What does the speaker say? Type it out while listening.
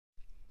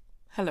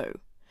Hello,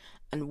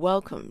 and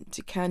welcome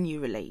to Can You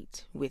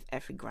Relate with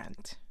Effie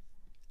Grant.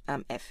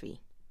 I'm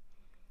Effie.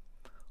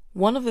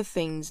 One of the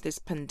things this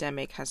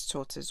pandemic has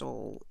taught us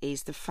all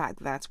is the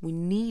fact that we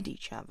need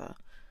each other.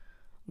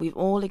 We've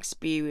all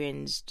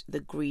experienced the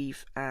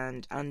grief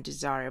and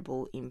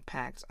undesirable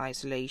impact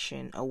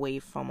isolation away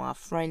from our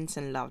friends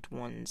and loved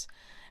ones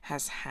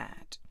has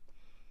had.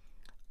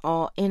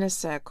 Our inner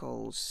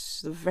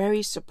circles, the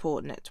very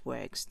support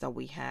networks that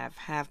we have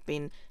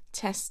been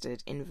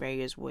tested in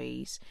various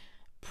ways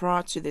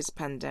prior to this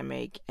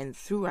pandemic and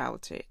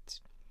throughout it.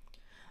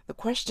 The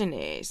question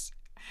is,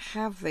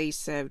 have they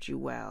served you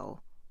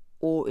well,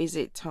 or is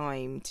it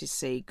time to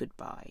say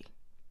goodbye?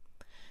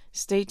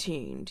 Stay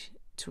tuned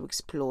to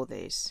explore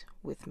this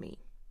with me.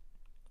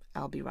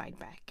 I'll be right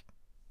back.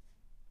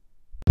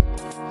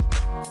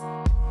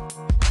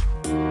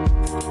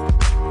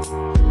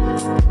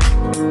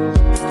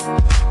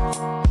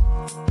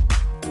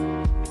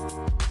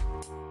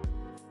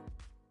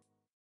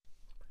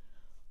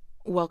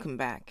 Welcome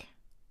back.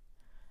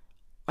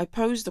 I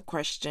posed the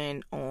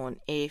question on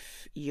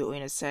if your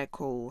inner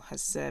circle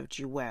has served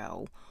you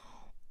well,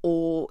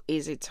 or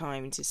is it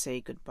time to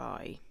say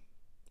goodbye?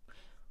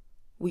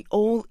 We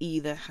all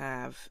either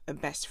have a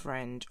best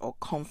friend or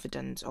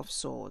confidant of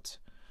sorts,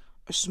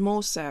 a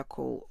small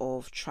circle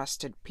of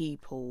trusted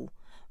people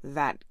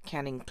that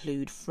can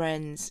include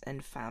friends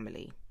and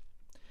family.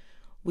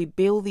 We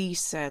build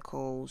these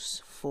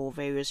circles for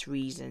various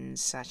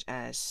reasons such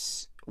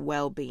as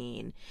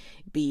well-being,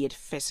 be it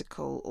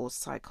physical or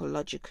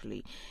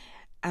psychologically,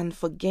 and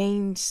for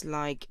gains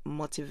like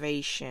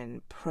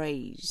motivation,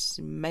 praise,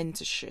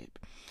 mentorship,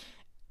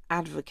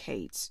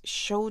 advocates,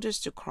 shoulders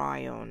to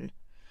cry on,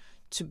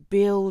 to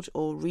build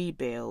or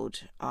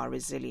rebuild our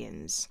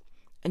resilience,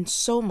 and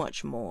so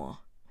much more.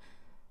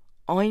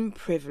 I'm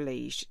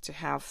privileged to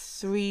have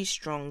 3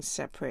 strong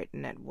separate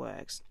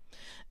networks,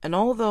 and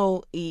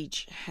although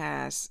each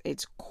has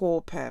its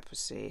core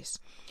purposes,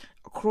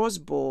 across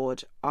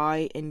board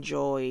I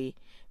enjoy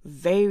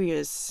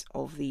various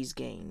of these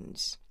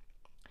gains.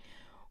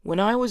 When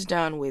I was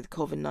down with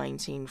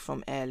COVID-19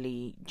 from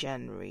early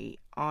January,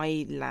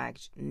 I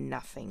lacked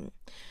nothing.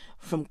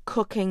 From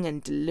cooking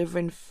and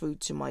delivering food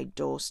to my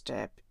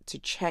doorstep, to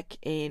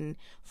check-in,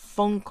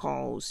 phone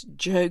calls,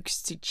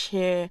 jokes to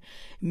cheer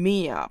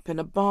me up, and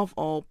above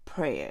all,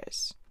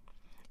 prayers.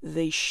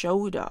 They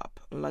showed up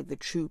like the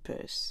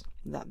troopers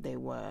that they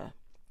were.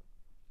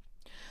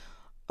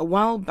 A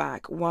while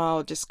back,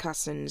 while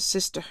discussing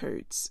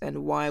sisterhoods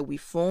and why we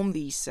form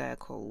these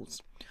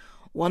circles,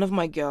 one of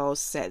my girls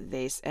said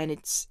this, and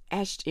it's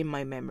etched in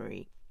my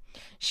memory.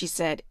 She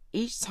said,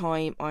 each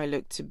time I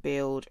look to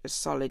build a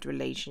solid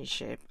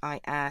relationship,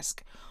 I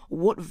ask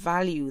what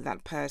value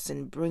that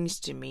person brings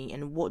to me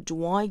and what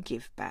do I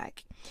give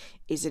back?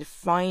 Is it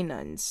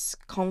finance,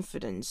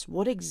 confidence?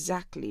 What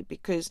exactly?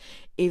 Because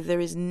if there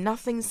is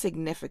nothing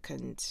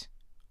significant,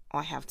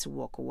 I have to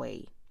walk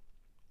away.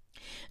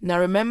 Now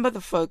remember,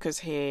 the focus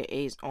here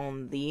is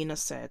on the inner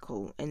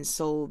circle, and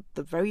so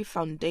the very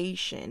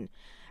foundation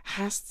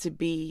has to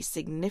be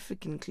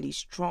significantly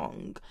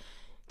strong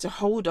to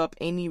hold up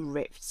any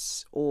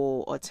rifts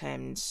or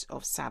attempts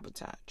of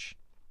sabotage.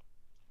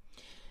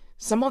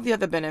 Some of the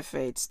other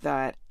benefits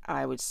that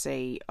I would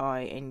say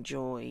I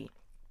enjoy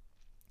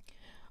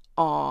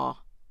are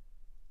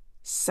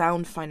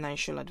sound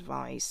financial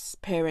advice,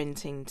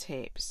 parenting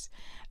tips,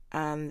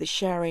 and the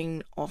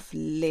sharing of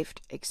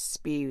lived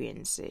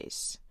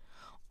experiences,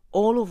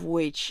 all of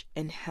which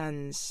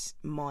enhance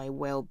my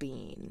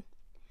well-being.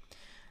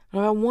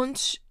 Now, I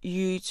want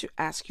you to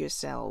ask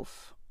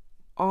yourself,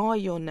 are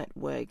your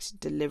networks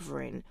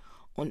delivering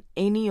on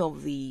any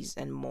of these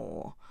and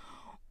more?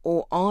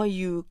 Or are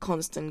you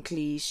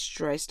constantly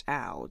stressed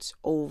out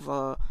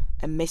over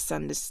a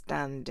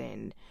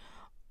misunderstanding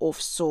of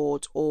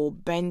sort, or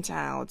bent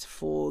out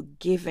for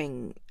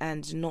giving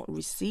and not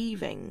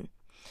receiving?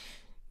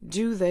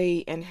 Do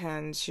they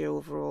enhance your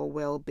overall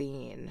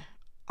well-being?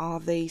 Are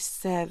they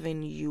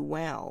serving you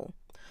well?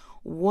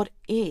 What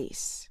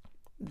is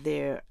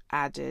their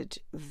added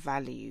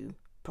value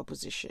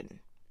proposition?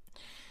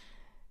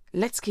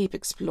 Let's keep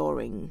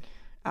exploring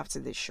after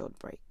this short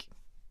break.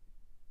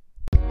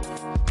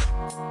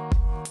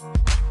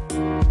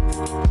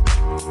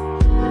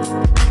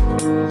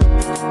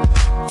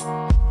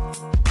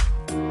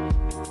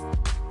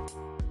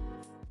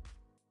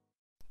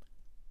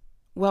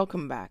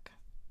 Welcome back.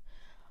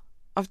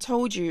 I've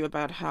told you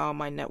about how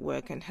my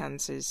network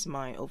enhances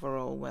my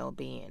overall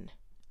well-being.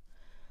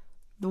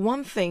 The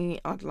one thing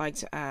I'd like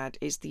to add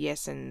is the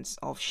essence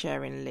of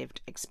sharing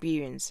lived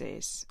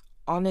experiences,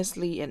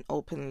 honestly and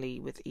openly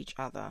with each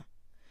other.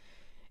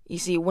 You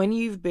see, when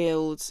you've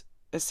built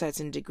a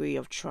certain degree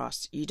of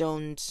trust, you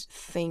don't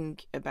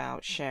think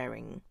about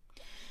sharing.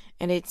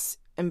 And it's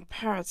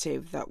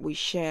imperative that we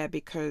share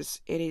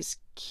because it is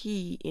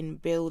key in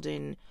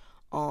building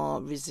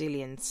our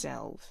resilient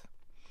self.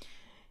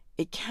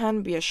 It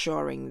can be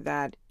assuring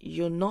that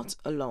you're not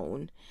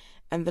alone,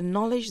 and the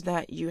knowledge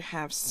that you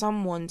have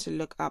someone to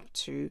look up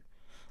to,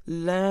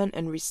 learn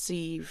and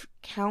receive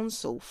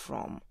counsel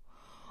from,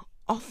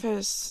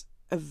 offers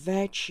a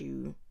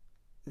virtue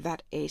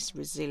that is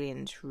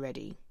resilient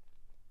ready.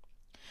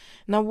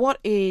 Now, what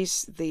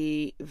is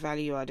the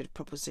value added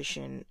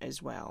proposition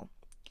as well?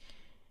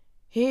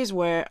 Here's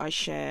where I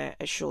share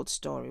a short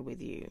story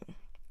with you.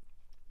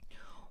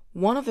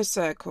 One of the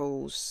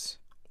circles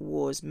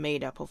was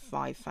made up of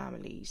 5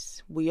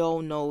 families. We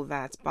all know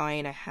that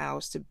buying a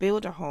house to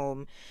build a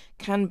home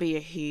can be a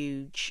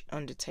huge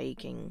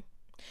undertaking.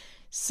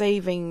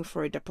 Saving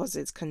for a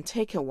deposit can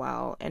take a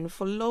while, and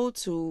for low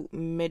to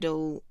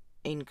middle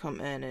income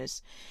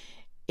earners,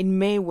 it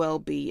may well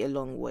be a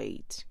long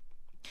wait.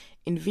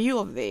 In view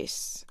of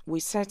this, we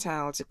set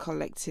out to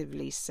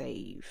collectively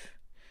save.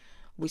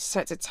 We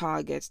set a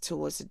target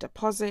towards the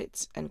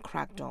deposit and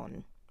cracked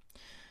on.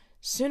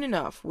 Soon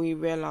enough, we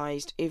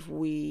realized if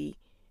we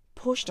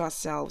pushed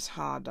ourselves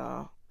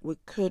harder, we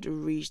could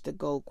reach the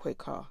goal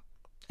quicker.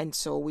 And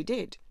so we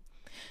did.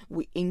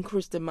 We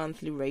increased the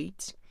monthly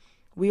rate.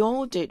 We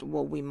all did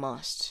what we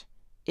must.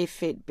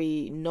 If it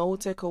be no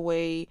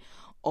takeaway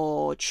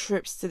or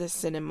trips to the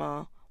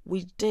cinema,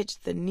 we did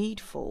the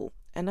needful.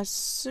 And as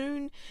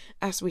soon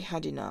as we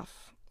had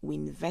enough, we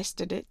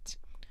invested it,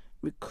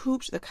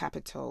 recouped the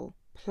capital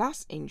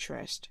plus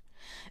interest,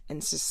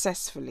 and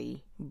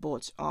successfully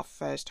bought our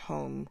first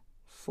home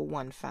for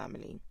one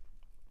family.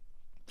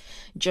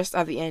 Just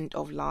at the end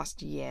of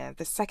last year,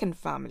 the second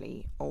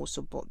family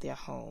also bought their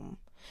home,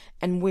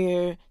 and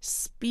we're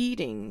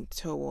speeding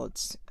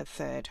towards a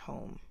third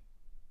home.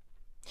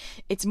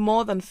 It's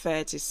more than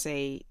fair to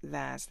say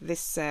that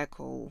this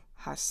circle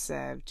has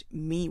served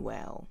me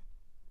well.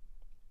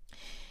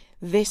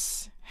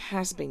 This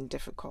has been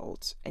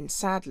difficult, and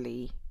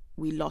sadly,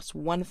 we lost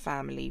one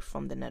family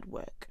from the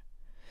network.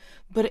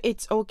 But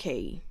it's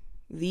okay.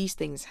 These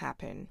things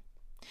happen.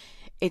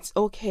 It's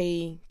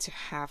okay to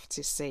have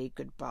to say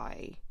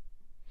goodbye.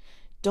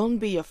 Don't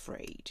be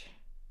afraid.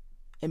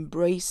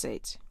 Embrace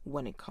it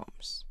when it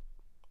comes.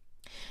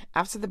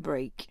 After the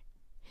break,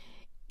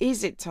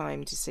 is it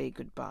time to say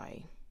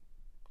goodbye?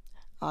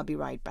 I'll be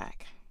right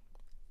back.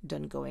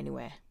 Don't go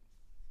anywhere.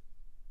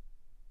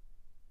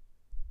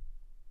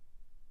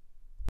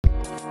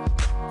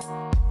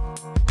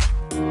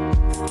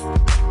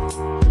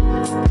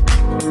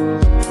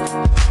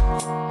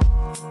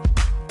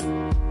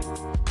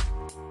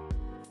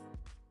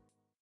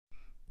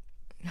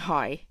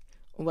 Hi,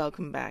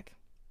 welcome back.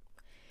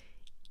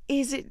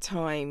 Is it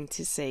time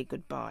to say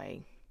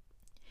goodbye?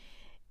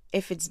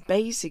 If it's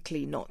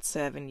basically not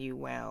serving you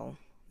well,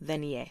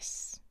 then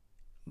yes,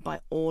 by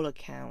all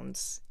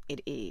accounts,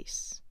 it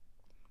is.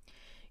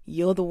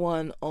 You're the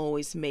one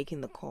always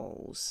making the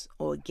calls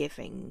or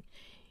giving.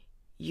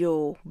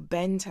 You're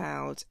bent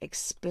out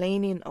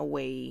explaining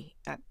away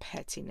at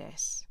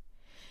pettiness.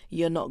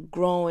 You're not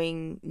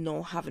growing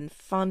nor having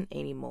fun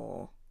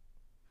anymore.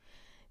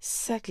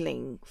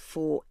 Settling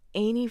for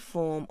any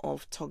form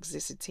of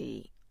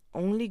toxicity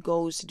only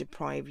goes to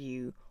deprive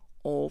you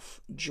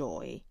of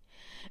joy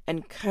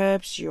and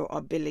curbs your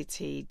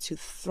ability to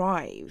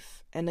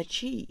thrive and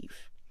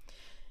achieve.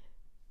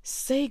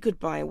 Say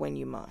goodbye when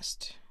you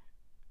must.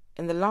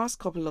 In the last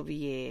couple of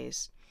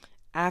years,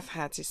 I've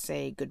had to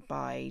say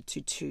goodbye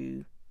to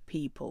 2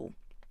 people.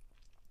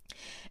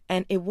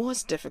 And it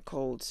was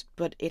difficult,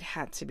 but it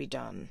had to be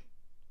done.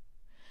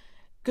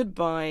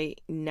 Goodbye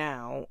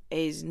now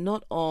is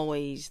not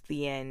always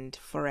the end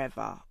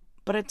forever,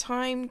 but a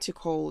time to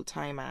call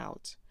time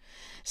out.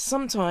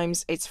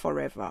 Sometimes it's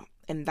forever,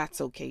 and that's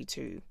okay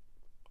too.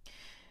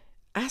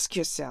 Ask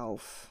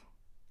yourself,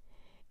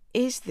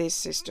 is this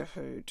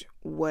sisterhood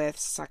worth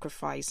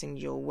sacrificing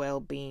your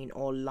well-being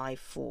or life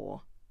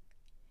for?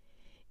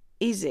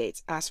 Is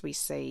it, as we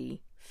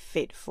say,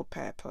 fit for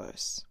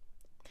purpose?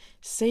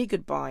 Say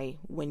goodbye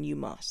when you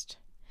must.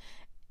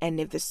 And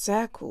if the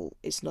circle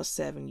is not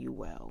serving you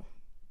well,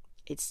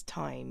 it's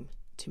time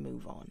to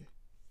move on.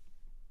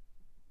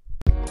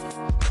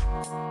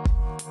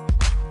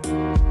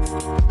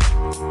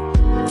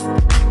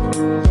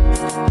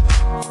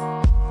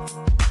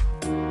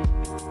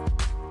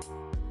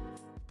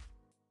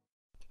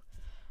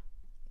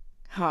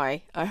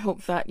 Hi, I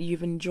hope that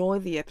you've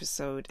enjoyed the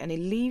episode and it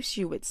leaves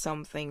you with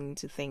something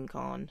to think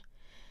on.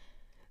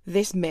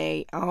 This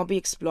May, I'll be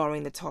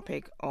exploring the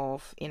topic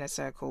of inner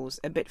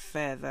circles a bit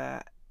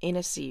further in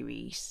a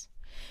series.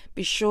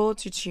 Be sure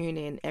to tune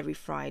in every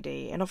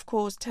Friday and of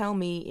course tell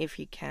me if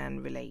you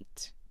can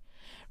relate.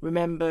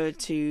 Remember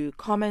to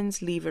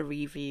comment, leave a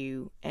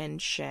review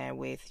and share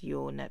with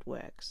your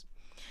networks.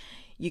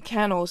 You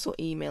can also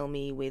email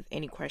me with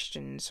any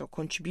questions or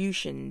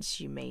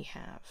contributions you may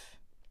have.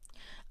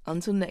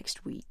 Until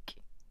next week,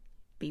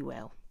 be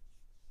well.